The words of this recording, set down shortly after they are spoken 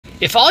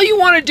If all you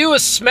want to do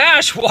is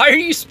smash, why are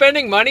you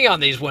spending money on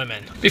these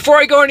women? Before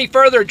I go any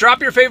further, drop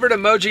your favorite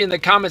emoji in the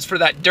comments for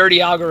that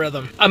dirty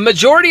algorithm. A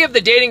majority of the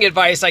dating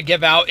advice I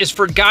give out is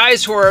for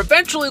guys who are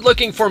eventually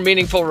looking for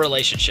meaningful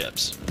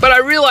relationships. But I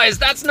realize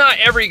that's not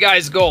every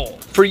guy's goal.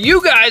 For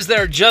you guys that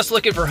are just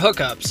looking for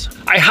hookups,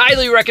 I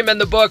highly recommend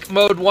the book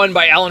Mode 1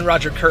 by Alan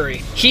Roger Curry.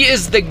 He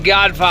is the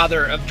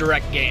godfather of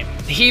direct game.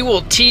 He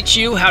will teach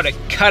you how to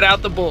cut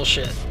out the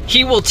bullshit.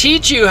 He will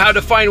teach you how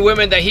to find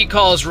women that he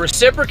calls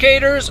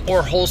reciprocators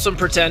or wholesome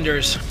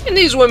pretenders. And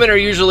these women are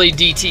usually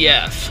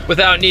DTF,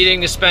 without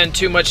needing to spend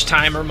too much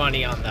time or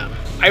money on them.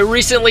 I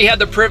recently had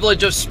the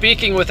privilege of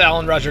speaking with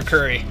Alan Roger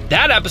Curry.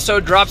 That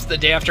episode drops the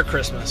day after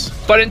Christmas.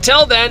 But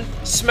until then,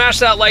 smash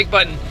that like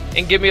button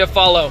and give me a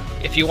follow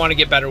if you want to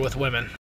get better with women.